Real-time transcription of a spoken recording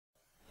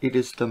It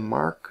is the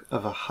mark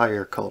of a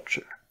higher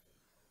culture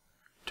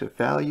to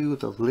value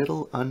the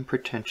little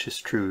unpretentious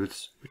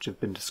truths which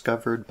have been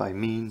discovered by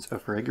means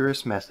of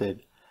rigorous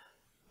method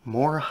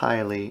more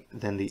highly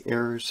than the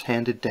errors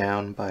handed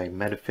down by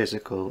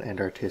metaphysical and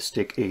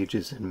artistic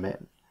ages and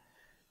men,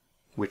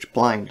 which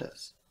blind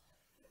us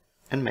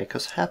and make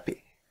us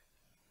happy.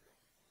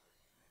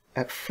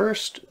 At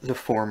first, the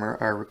former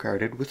are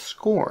regarded with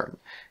scorn,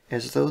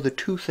 as though the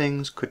two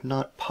things could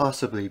not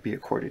possibly be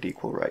accorded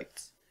equal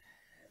rights.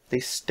 They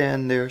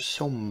stand there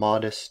so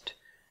modest,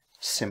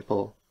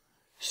 simple,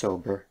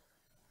 sober,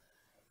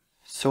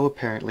 so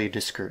apparently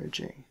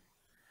discouraging,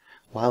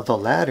 while the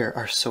latter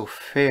are so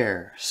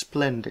fair,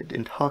 splendid,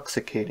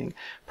 intoxicating,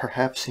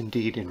 perhaps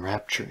indeed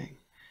enrapturing.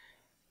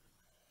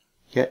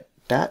 Yet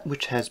that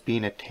which has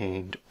been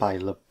attained by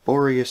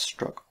laborious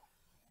struggle,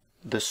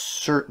 the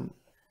certain,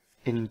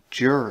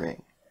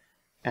 enduring,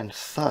 and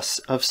thus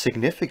of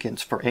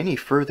significance for any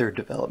further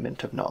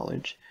development of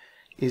knowledge,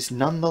 is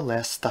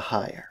nonetheless the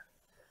higher.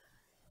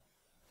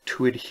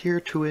 To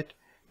adhere to it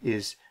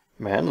is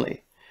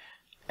manly,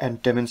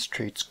 and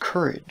demonstrates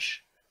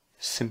courage,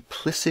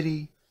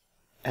 simplicity,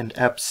 and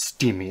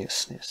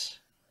abstemiousness.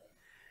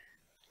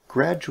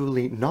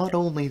 Gradually, not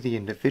only the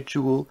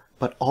individual,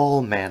 but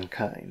all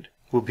mankind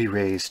will be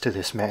raised to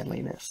this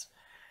manliness,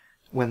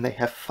 when they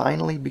have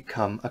finally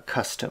become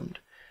accustomed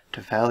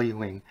to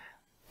valuing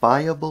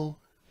viable,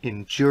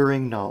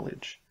 enduring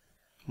knowledge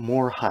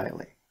more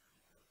highly,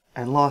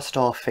 and lost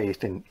all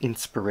faith in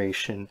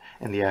inspiration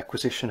and the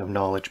acquisition of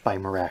knowledge by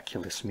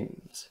miraculous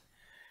means.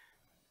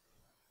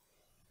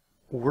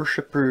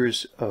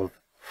 Worshippers of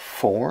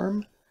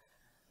form,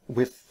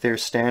 with their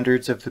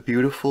standards of the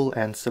beautiful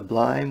and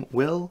sublime,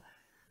 will,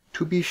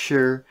 to be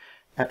sure,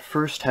 at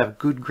first have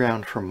good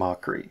ground for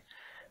mockery,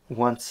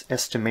 once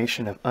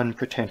estimation of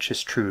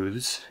unpretentious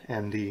truths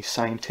and the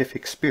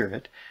scientific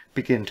spirit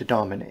begin to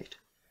dominate,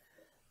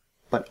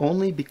 but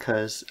only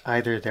because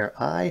either their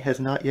eye has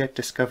not yet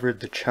discovered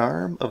the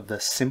charm of the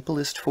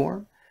simplest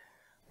form,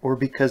 or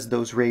because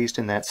those raised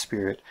in that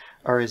spirit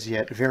are as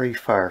yet very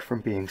far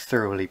from being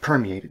thoroughly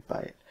permeated by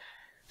it,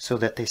 so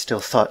that they still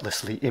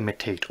thoughtlessly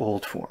imitate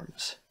old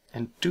forms,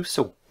 and do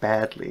so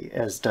badly,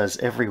 as does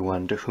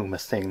everyone to whom a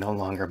thing no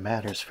longer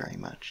matters very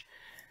much.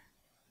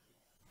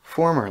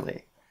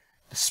 Formerly,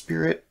 the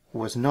spirit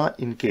was not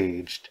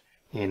engaged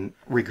in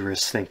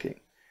rigorous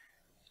thinking.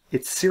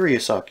 Its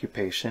serious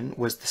occupation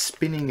was the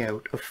spinning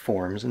out of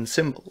forms and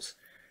symbols.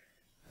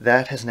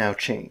 That has now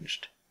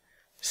changed.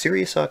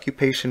 Serious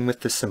occupation with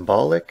the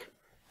symbolic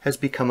has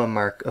become a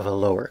mark of a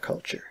lower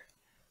culture.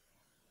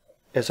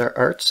 As our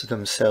arts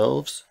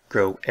themselves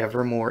grow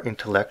ever more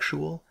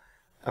intellectual,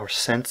 our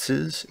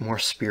senses more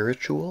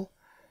spiritual,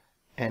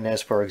 and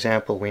as, for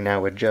example, we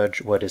now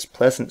adjudge what is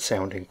pleasant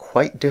sounding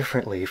quite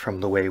differently from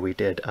the way we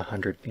did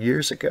 100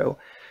 years ago,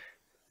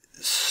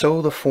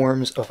 so the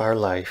forms of our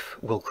life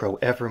will grow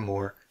ever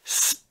more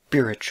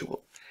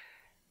spiritual,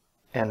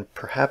 and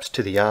perhaps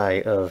to the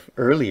eye of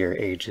earlier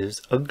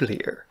ages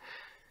uglier,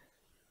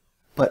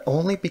 but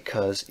only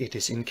because it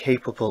is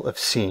incapable of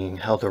seeing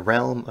how the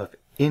realm of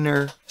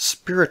inner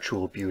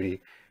spiritual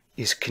beauty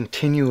is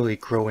continually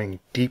growing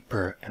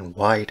deeper and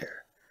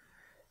wider,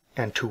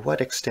 and to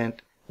what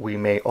extent we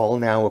may all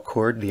now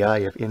accord the eye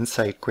of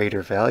insight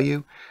greater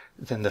value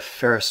than the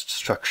fairest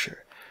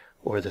structure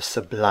or the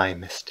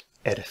sublimest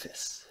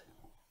edifice.